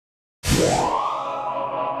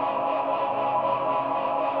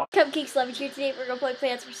Cupcakes Love here. Today we're gonna play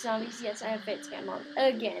Plants vs Zombies. Yes, I have face cam on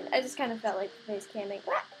again. I just kind of felt like face camming.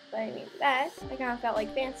 But I mean that. I kind of felt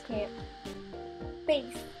like face camming.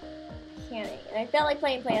 And I felt like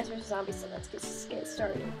playing Plants vs Zombies, so let's just get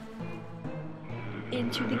started.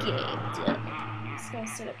 Into the game. Just gonna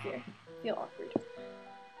sit up here. Feel awkward.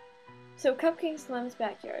 So Cupcakes Love's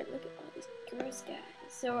backyard. Look at all these gross guys.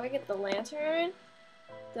 So I get the lantern,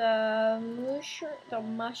 the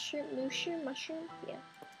mushroom, yeah.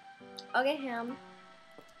 I'll get him.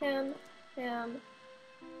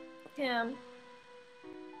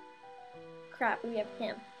 Crap, we have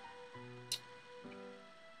him.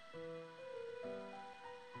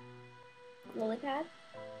 Lily pad.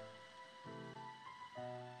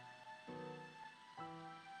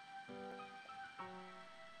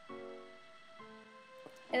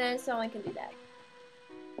 And then someone can do that.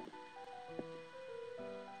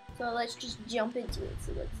 So let's just jump into it.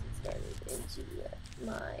 So let's start into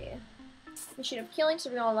my mission of killing. So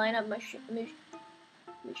we're gonna line up mushrooms.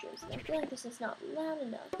 I feel like this is not loud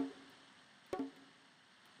enough.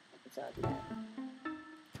 So I'll do that.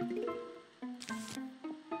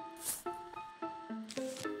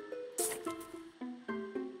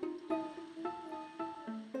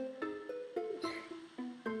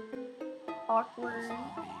 Awkward.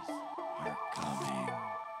 Are coming.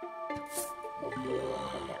 Hopefully it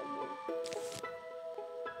won't come down here.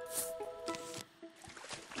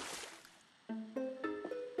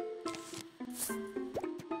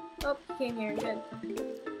 Oh, he came here. Good.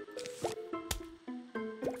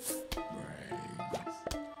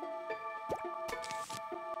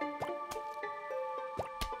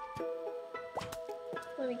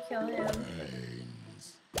 Let me kill him.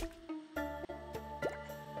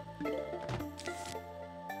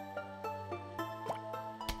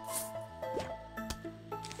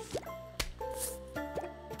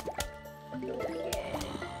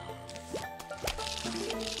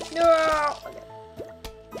 No! Okay.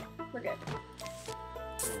 We're good.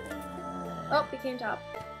 Oh, he came top.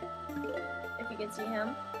 If you can see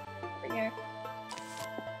him. Right here.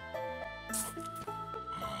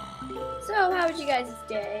 So, how was you guys'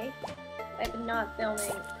 day? I've been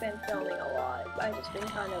filming a lot. I've just been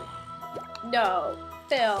kind of... No!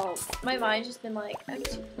 Film! My mind's just been like, I'm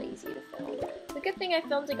too lazy to film. The good thing I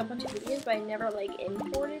filmed like a bunch of videos, but I never like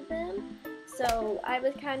imported them. So I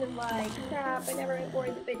was kind of like, crap, I never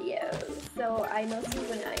imported the videos. So I mostly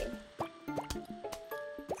when I...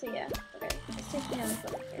 So yeah, okay. Let's take the hand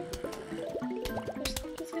from here.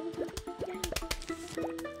 He's coming through.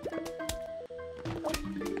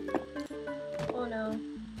 Oh no.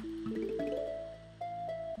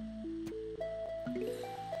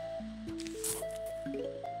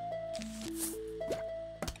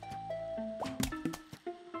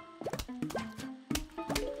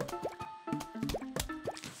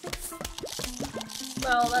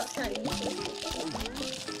 Well, that's kind of easy.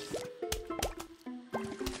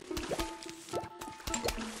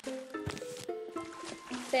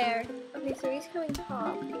 There. Okay, so he's coming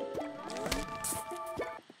top.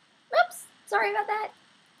 Oops! Sorry about that.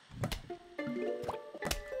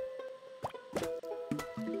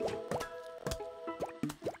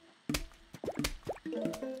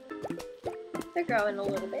 They're growing a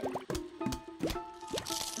little bit.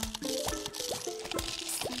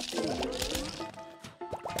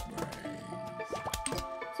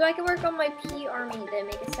 So I can work on my pea army, then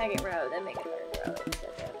make a second row, then make a third row, etc.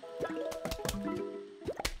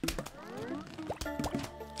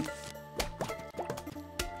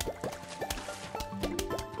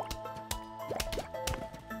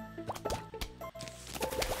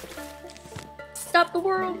 Stop the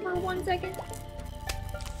world for 1 second.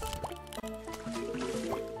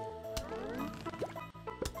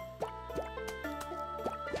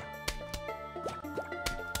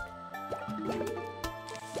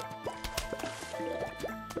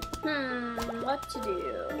 What to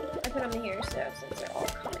do? I put them here so since they're all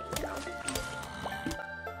coming down.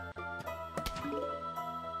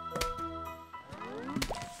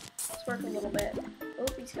 Let's work a little bit. Oh,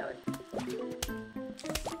 he's coming.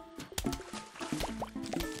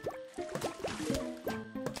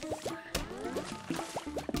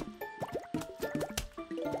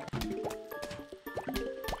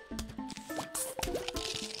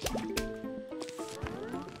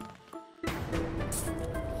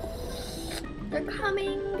 They're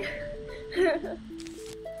coming!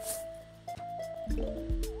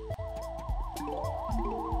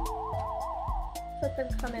 Let them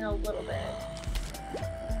come in a little bit.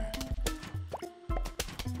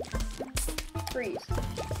 Freeze.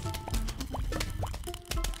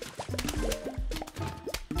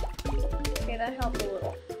 that helped a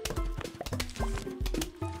little.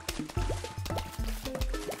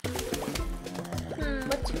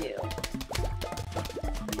 What to do?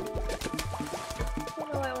 What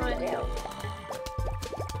do I want to do?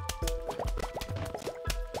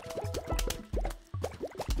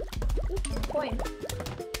 Ooh, coin.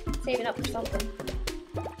 Saving up for something.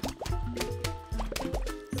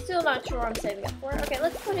 Still not sure what I'm saving up for. Okay,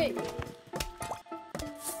 let's put it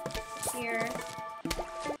here.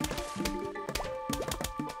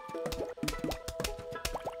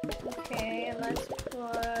 Okay, and let's put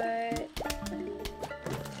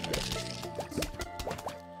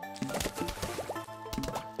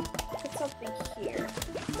something here.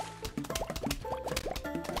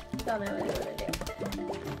 Don't know what I'm gonna do.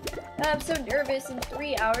 I'm so nervous. In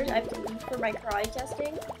 3 hours, I have to leave for my karate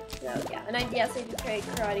testing. So yeah, and yes, I do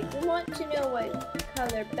karate. If you want to know what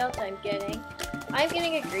color belt I'm getting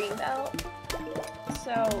a green belt.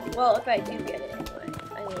 So, well, if I do get it anyway.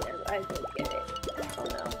 I mean, I will get it. Oh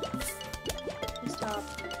no. Stop.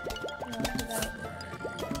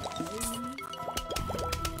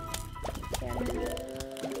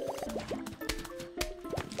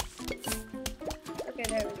 Okay,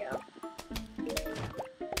 there we go.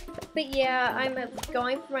 But yeah, I'm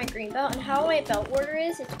going for my green belt, and how my belt order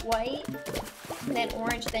is, it's white, then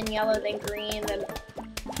orange, then yellow, then green, then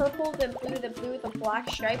purple, then blue with a black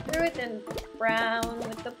stripe through it, then brown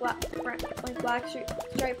with the black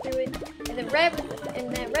stripe through it, and then red, and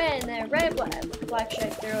then red, black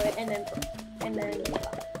stripe through it, and then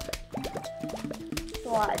a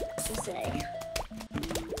lot to say.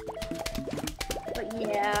 But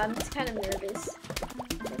yeah, I'm just kind of nervous.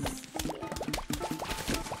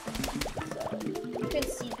 You can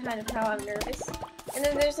see kind of how I'm nervous. And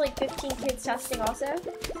then there's like 15 kids testing also.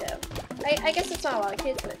 So I guess it's not a lot of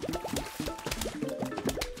kids, but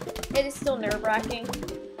it is still nerve-wracking.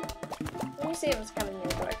 When you say it was kind of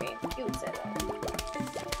nerve-wracking, you would say that.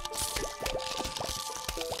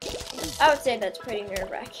 I would say that's pretty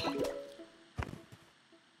nerve-wracking.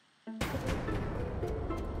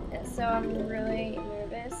 Yeah, so I'm really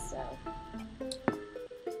nervous, so.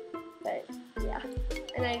 But yeah.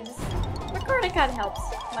 And I just recording kind of helps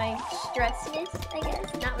my stressiness, I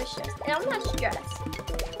guess. Not my stress. And I'm not stressed.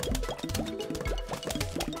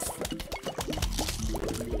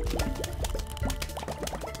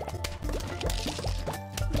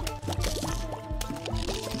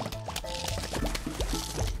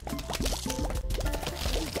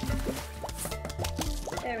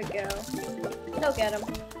 There we go. They'll get him.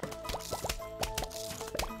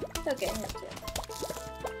 They'll get him too.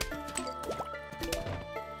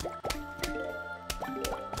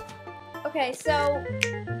 Okay, so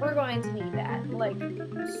we're going to need that, like,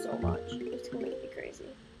 so much. It's going to be crazy.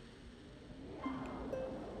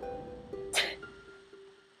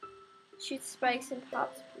 Shoots spikes and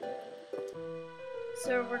pops blue.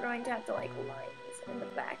 So we're going to have to, like, line these in the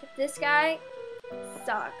back. This guy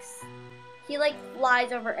sucks. He, like,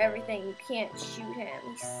 flies over everything. You can't shoot him.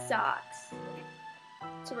 He sucks.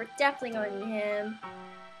 So we're definitely going to need him.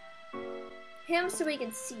 Him so we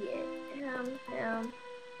can see it. Him.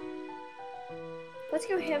 Let's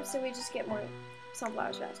go him so we just get more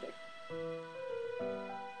sunflowers faster.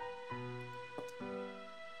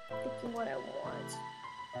 Thinking what I want.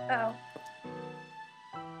 Oh.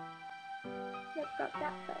 Nope, got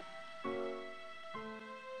that though.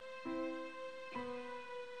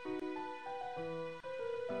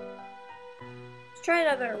 Let's try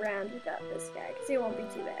another round without this guy, because he won't be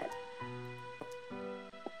too bad.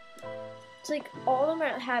 It's like all of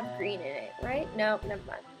them have green in it, right? Nope, never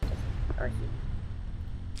mind. Or he.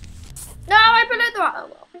 No, I put it the wrong. Oh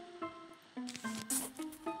well.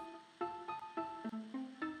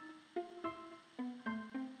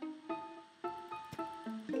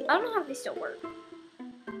 I don't know how they still work. The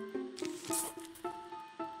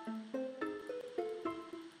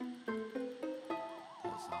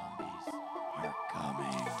zombies are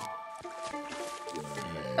coming.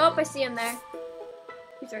 Oh, I see him there.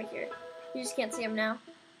 He's right here. You just can't see him now.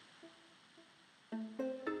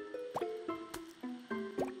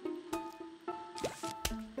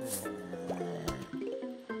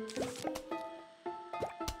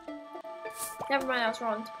 Never mind, I was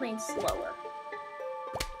wrong. It's playing slower.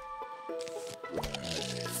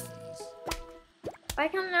 I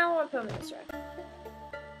kind of now want to put him in this way.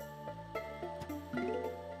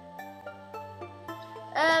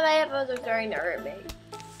 My headphones are starting to hurt me.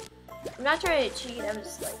 I'm not trying to cheat, I'm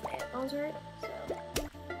just like, my headphones hurt, so.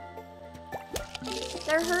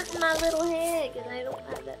 They're hurting my little head, because I don't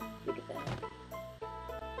have that big of a head.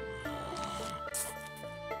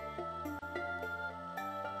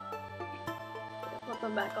 put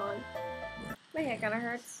them back on. My hair kinda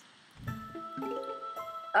hurts.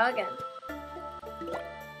 Again.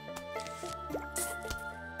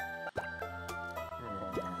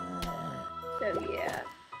 So yeah.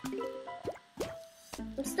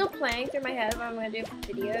 I'm still planning through my head what I'm gonna do for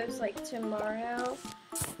videos. Like tomorrow,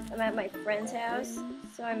 I'm at my friend's house,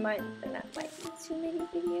 so that might be too many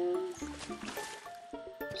videos.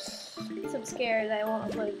 So I'm scared that I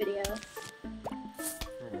won't upload a video.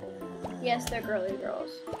 Yes, they're girly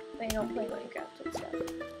girls. They don't play Minecraft and stuff.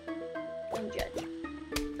 Don't judge.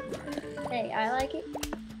 Hey, I like it.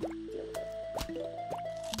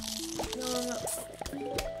 No.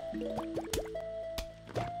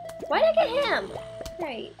 Why did I get him?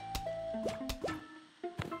 Right.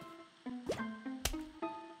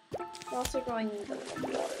 We're also going into the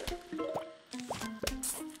water.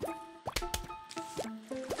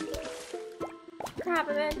 Crap,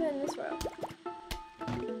 I'm gonna put in this row.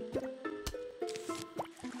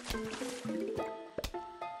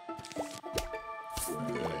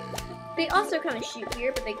 They also kind of shoot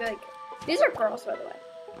here, but they go like, these are girls, by the way.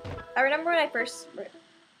 I remember when I first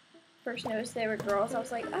noticed they were girls, I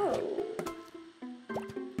was like, oh.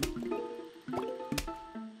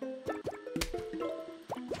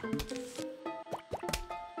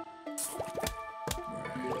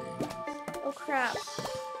 Oh crap.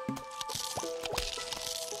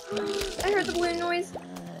 I heard the balloon noise.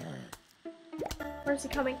 Where's he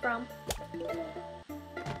coming from?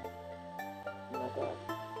 Oh no!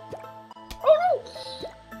 Oh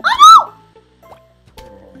no!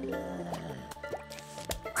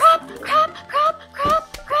 Crap! Crap! Crap! Crap!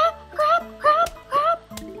 Crap! Crap! Crap! Crap!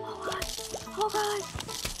 Oh god!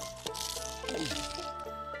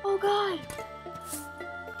 Oh god! Oh god!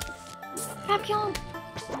 Crap! Kill him!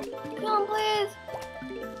 Kill him, please!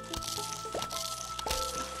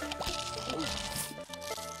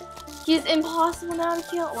 He's impossible now to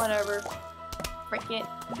kill. Whatever. Frick it.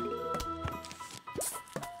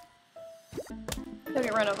 He'll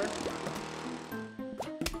get run over.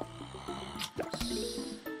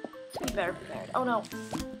 Be better prepared. Oh no.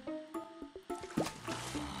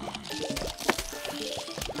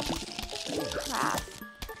 Crap.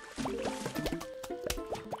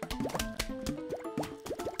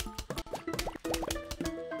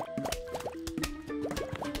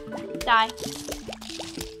 Die.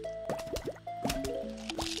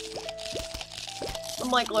 I'm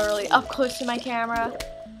like literally up close to my camera.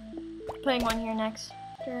 Putting one here next.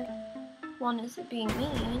 One is being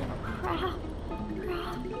mean. Oh, crap.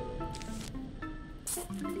 Crap.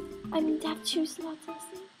 I need to have 2 slots in this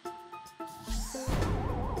thing.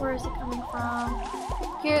 Where is it coming from?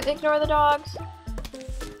 Here, ignore the dogs.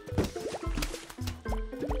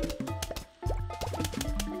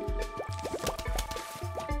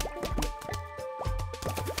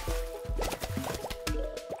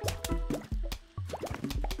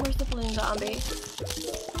 Where's the balloon zombie?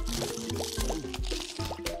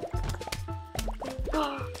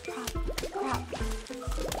 Oh, crap, crap.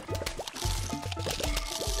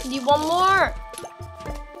 Need one more.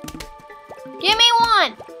 Give me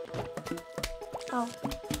one. Oh,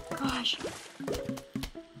 gosh.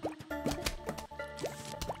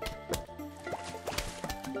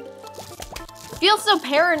 Feel so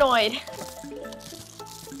paranoid.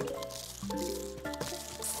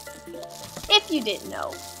 If you didn't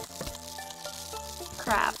know.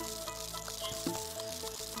 Crap.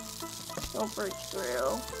 Don't break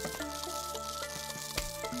through.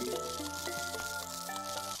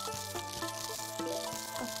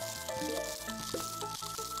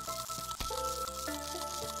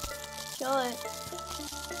 Kill it.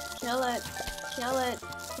 Kill it. Kill it.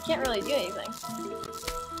 I can't really do anything.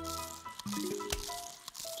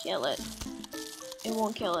 Kill it. It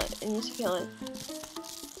won't kill it. It needs to kill it.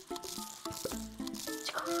 It's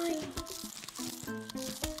crying.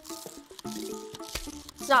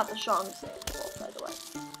 It's not the strongest thing in the world, by the way.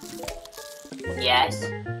 Yes!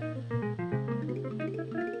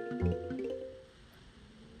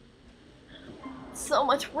 So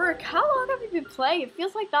much work. How long have you been playing? It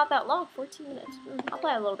feels like not that long. 14 minutes. I'll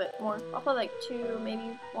play a little bit more. I'll play like 2,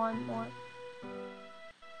 maybe 1 more.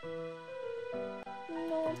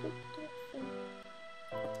 No,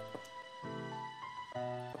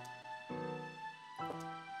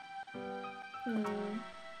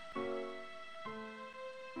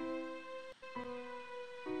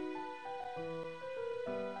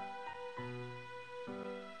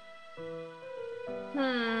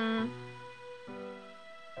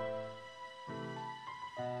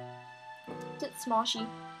 It's smoshy.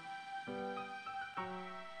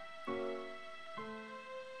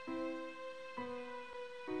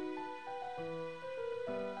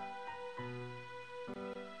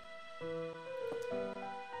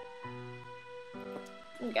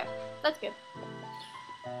 Okay, that's good.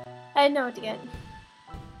 I didn't know what to get.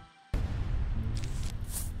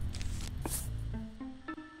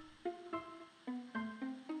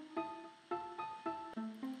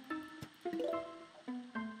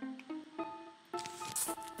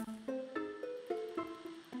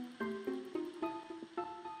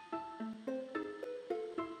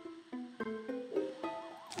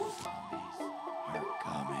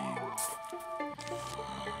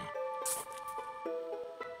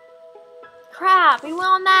 Crap, we went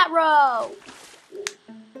on that row.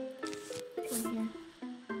 Come here.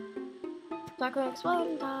 Not gonna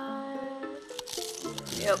explode in time.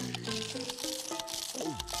 Yep.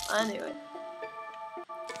 I knew it.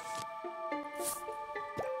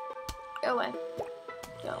 Go away.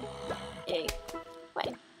 Go. Yay.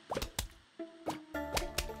 Wait.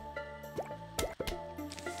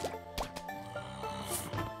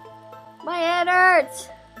 My head hurts!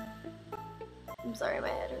 I'm sorry, my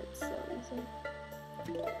head hurts so easy.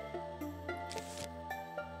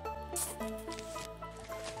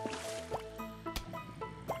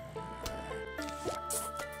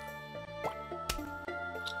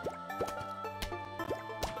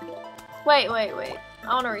 Wait.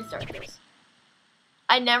 I want to restart this.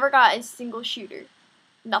 I never got a single shooter.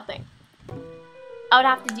 Nothing. I would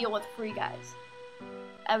have to deal with free guys.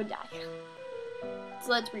 I would die.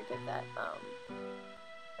 So let's repick that.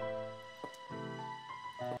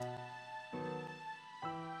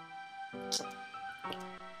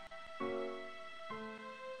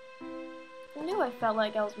 I knew I felt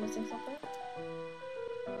like I was missing something.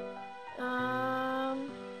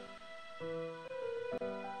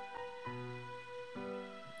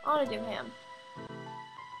 I want to do ham.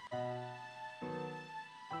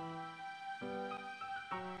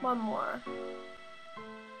 One more.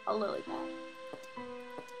 A lily pad.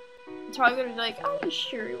 It's probably gonna be like, are you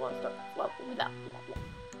sure you want to start the level without blah, blah.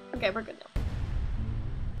 Okay, we're good now.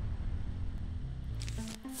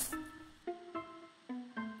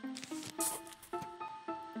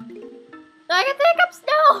 I get the hiccups!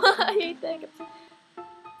 No! I hate the hiccups.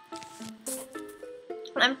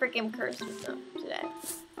 I'm freaking cursed with them today.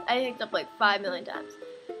 I hiccuped up like 5 million times.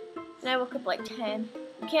 And I woke up like 10.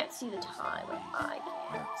 You can't see the time, but I can.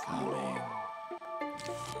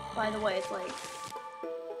 By the way, it's like...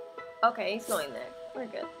 Okay, he's going there. We're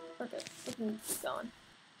good. We're good. We can keep going.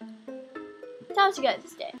 Tell us you guys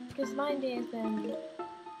this day, because my day has been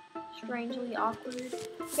strangely awkward. If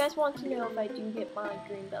you guys want to know if I do get my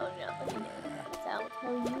green belt or not, let me know. I'll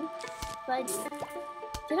tell you if I do.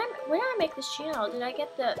 When did I make this channel? Did I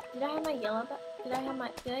have my yellow belt? Did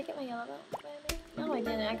I get my yellow belt? No, I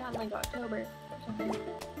didn't. I got like October or something.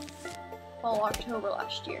 Well, October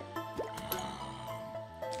last year.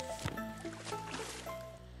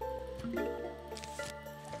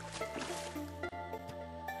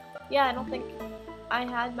 Yeah, I don't think I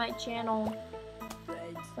had my channel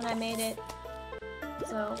when I made it.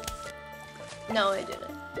 So, no, I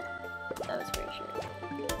didn't. That was pretty sure.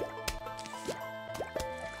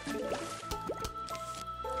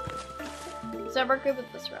 So we're good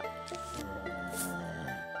with this route.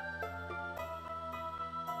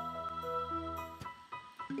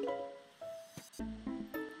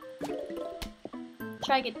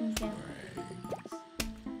 Try to get these down.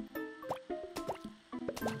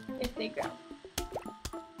 If they grow.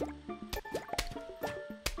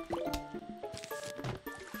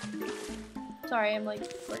 Sorry, I'm like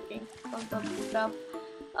working on some stuff.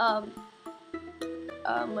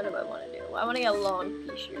 What do I want to do? I want to get a long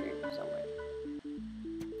pea shooter somewhere.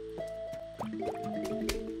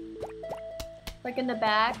 Like in the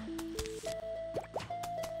back.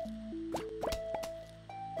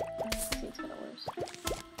 See, it's kinda worse.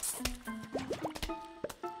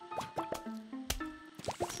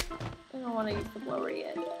 I don't want to use the blower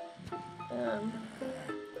yet.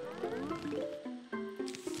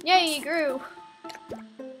 Yay, he grew!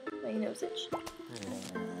 My nose itch.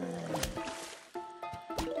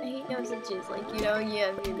 I hate nose itches, like, you know, you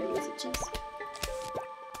have your nose itches.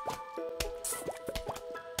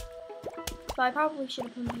 But I probably should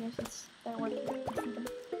have put them here since they're working.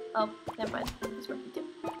 Oh, never mind. It's working too.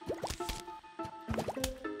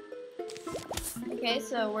 Okay,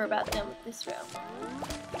 so we're about done with this row.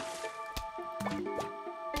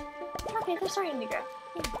 Okay, they're starting to grow.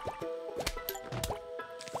 Yeah.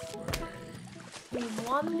 Need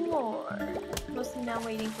one more. Mostly now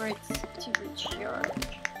waiting for it to recharge.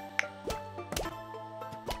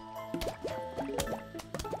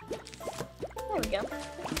 There we go.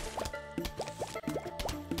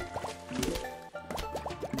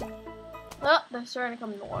 Oh, they're starting to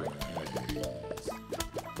come in the water.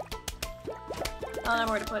 I don't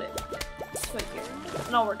know where to put it. put it here,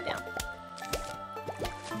 and I'll work down.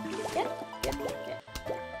 Yep, okay.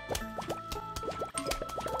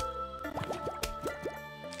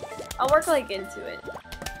 I'll work like into it.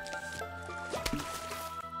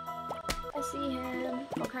 I see him.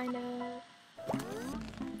 What kind of?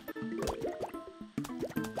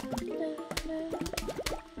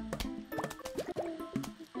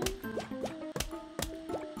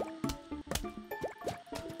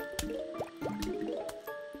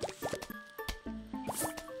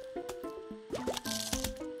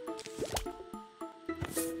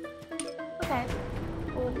 Okay.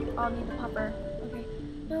 Oh, I'll need the pupper. Okay.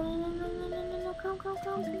 No, come.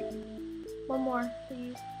 One more,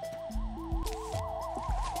 please.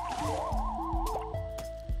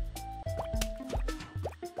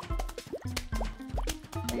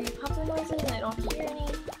 Any pupper noises? I don't hear any.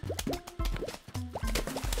 Is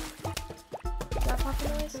that pupper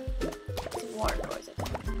noise? It's a water noise, I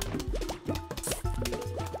think.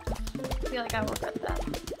 I feel like I will get that.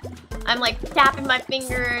 I'm like tapping my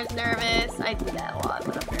fingers, nervous. I do that a lot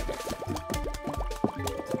when I'm nervous.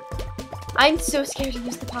 I'm so scared to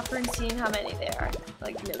use the popper and seeing how many there are.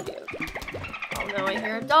 Like, no joke. Oh no, I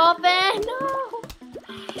hear a dolphin! No!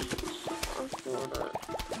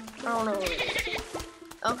 Oh no.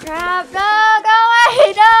 Oh crap! No! Go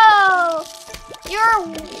away! No!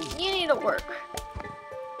 You need to work.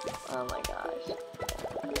 Oh my gosh.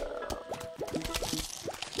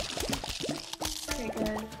 Okay,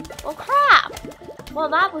 good. Oh crap! Well,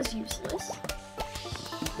 that was useless.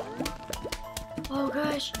 Oh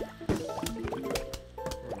gosh.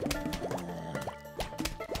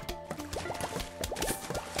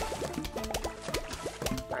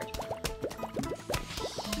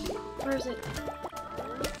 Where is it?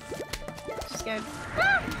 Just scared.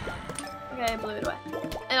 Okay, I blew it away.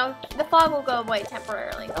 And the fog will go away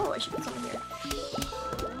temporarily. Oh, I should put something here.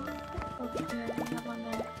 Okay, good. We have one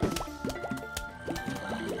there.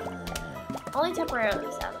 Only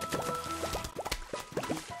temporarily, sadly.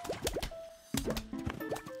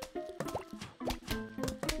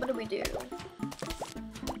 What do we do?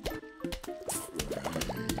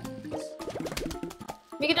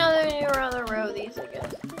 We can do another row of these, I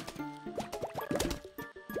guess.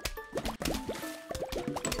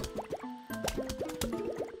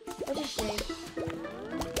 What a shame.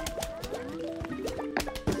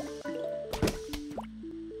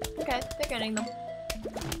 Okay, they're getting them.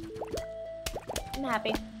 I'm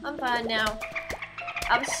happy. I'm fine now.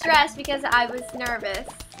 I was stressed because I was nervous.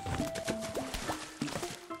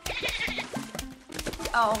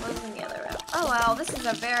 Oh, what was in the other row? Oh well, this is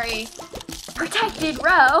a very protected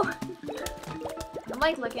row. I'm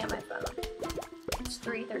like looking at my phone. It's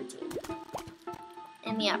 3:13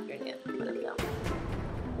 in the afternoon when I'm done.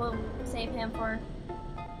 We'll save him for,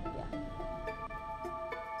 yeah.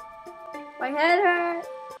 My head hurts.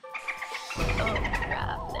 Oh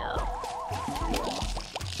crap, no.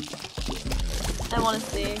 I want to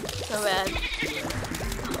see so bad.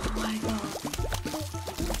 Oh my god.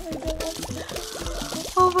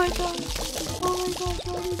 Oh my god. Oh my god.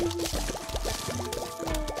 What is this?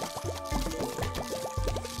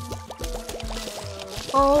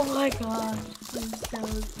 Oh my god.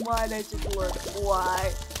 Why did I just look?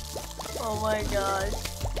 Why? Oh my gosh.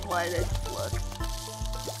 Why did I just look?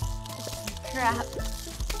 Crap.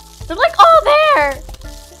 They're like all there!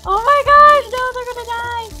 Oh my gosh, no, they're gonna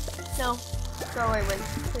die! No. Go away, Win,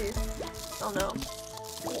 please. Oh no.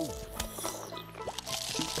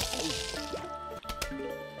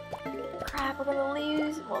 Crap, we're gonna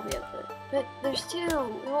lose. Well, we have to. But there's two. It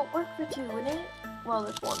won't work for two, would it? Well,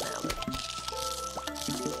 there's one now, but.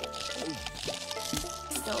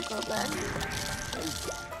 Don't go back.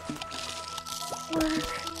 Work.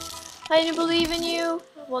 I didn't believe in you.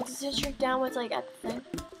 Well, does it shrink down what's like at the thing?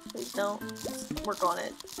 Please don't. Just work on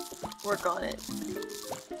it. Work on it.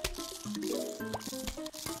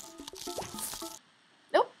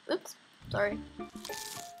 Nope. Oops. Sorry.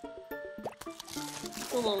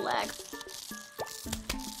 A little lag.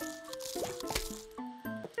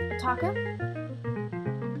 A taco?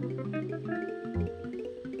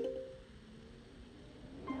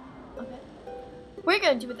 Okay. We're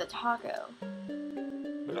gonna do with a taco.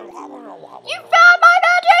 You found my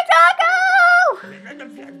magic taco!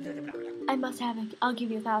 I must have it. I'll give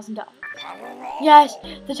you $1,000. Yes,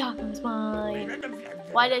 the taco is mine.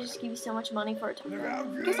 Why did I just give you so much money for a taco?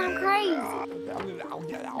 Because I'm crazy.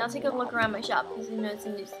 Now take a look around my shop because you know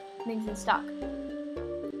some new things in stock.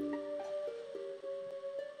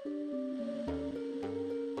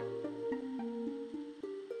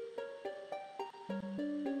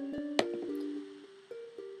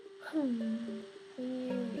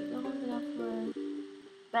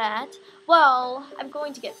 that. Well, I'm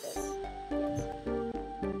going to get this. Yes.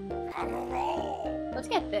 Let's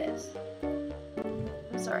get this. I'm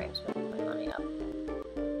sorry, I'm spending my money up.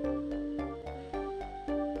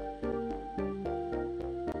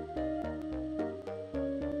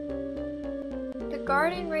 The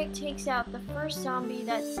garden rake takes out the first zombie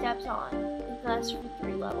that steps on. It lasts for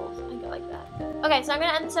 3 levels. I go like that. Okay, so I'm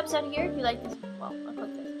gonna end this episode here. If you like this, well, I'll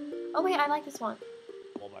click this. Oh wait, I like this one.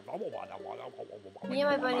 Me and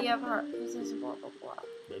my buddy have heart. This is blah blah blah.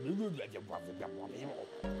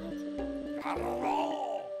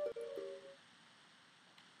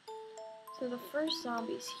 So the first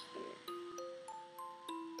zombie's here.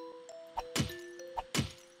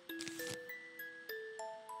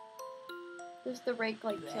 Does the rake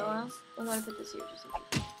like kill him? I'm gonna put this here just in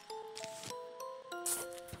case.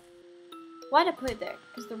 Why'd I put it there?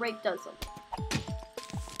 Because the rake does them.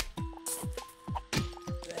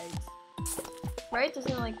 Right?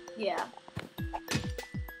 Doesn't it like, yeah.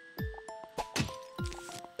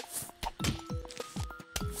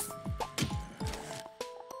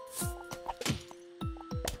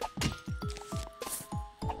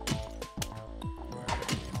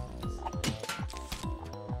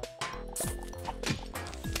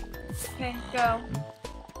 Okay, go.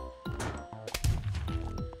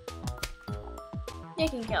 You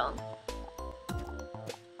can kill him.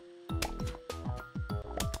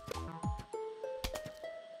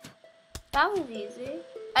 That was easy.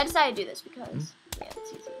 I decided to do this because, yeah,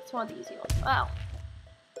 it's easy. It's one of the easy ones. Wow.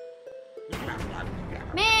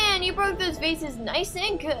 Man, you broke those vases nice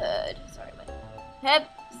and good. Sorry, my head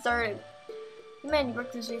started. Man, you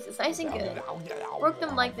broke those vases nice and good. Broke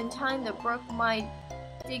them like the time that broke my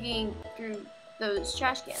digging through those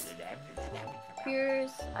trash cans. Here,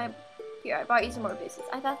 I bought you some more vases.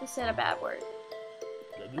 I thought this said a bad word.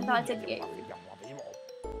 I thought it said gate.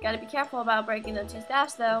 Gotta be careful about breaking them too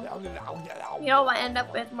fast, though. You don't want to end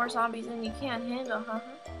up with more zombies than you can handle, huh?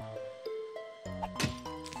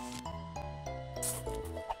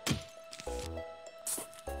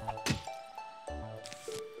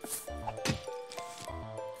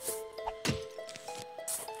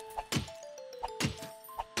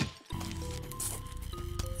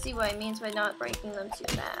 See what it means by not breaking them too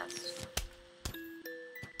fast.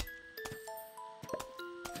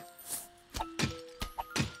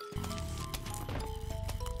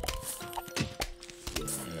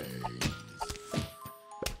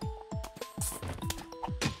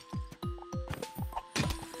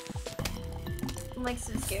 I'm like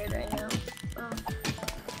so scared right now. Oh.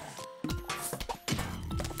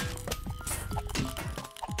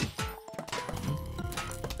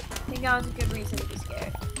 I think that was a good reason to be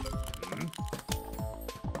scared.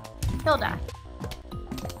 He'll die.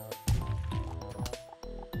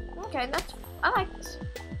 Okay, I like this.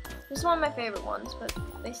 This is one of my favorite ones, but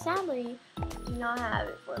they sadly do not have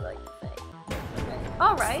it for like the thing. Okay.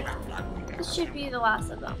 Alright. This should be the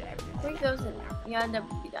last of them. Break those and you end up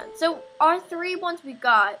be done. So our 3 ones we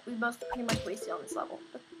got, we most pretty much wasted on this level.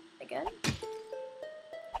 But again.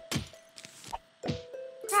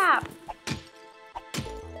 Crap.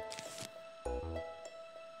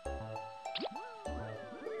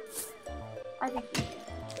 I think we did.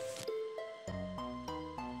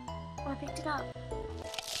 Oh, I picked it up.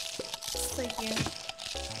 So cute.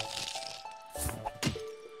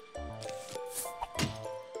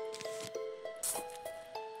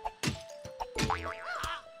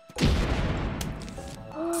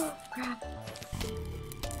 Oh, crap.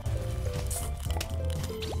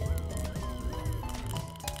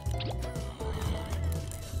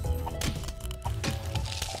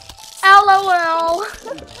 LOL!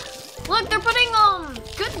 Look, they're putting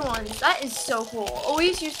good ones. That is so cool.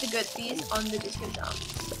 Always use the good thieves on the disco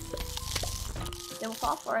zombies. They will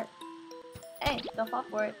fall for it. Hey, they'll fall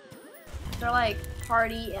for it. They're like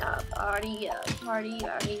party up, party up, party,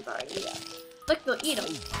 party, party up. Look, they'll eat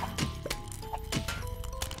them.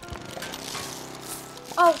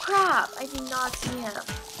 Oh crap! I did not see him.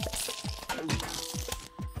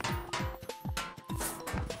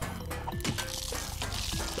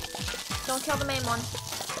 Don't kill the main one.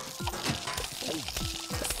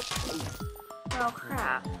 Oh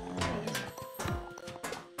crap. Please.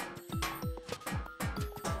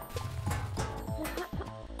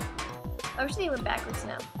 I wish they went backwards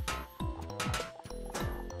now.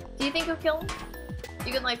 Do you think he'll kill him?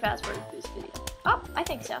 You can like fast forward this video. Oh, I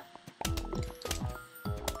think so.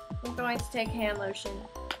 I'm going to take hand lotion.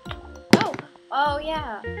 Oh! Oh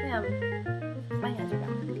yeah, him. My hands are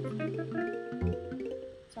down.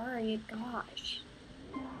 Sorry, gosh.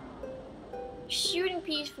 Shooting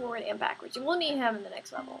piece forward and backwards. And we'll need him in the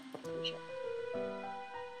next level. For sure.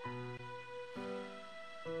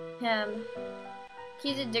 him.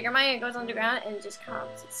 He's a digger mine. It goes underground and it just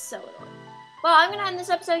comes. It's so annoying. Well, I'm gonna end this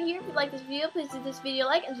episode here. If you like this video, please give this video a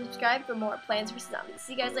like and subscribe for more Plants vs Zombies.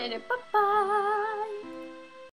 See you guys later. Bye bye.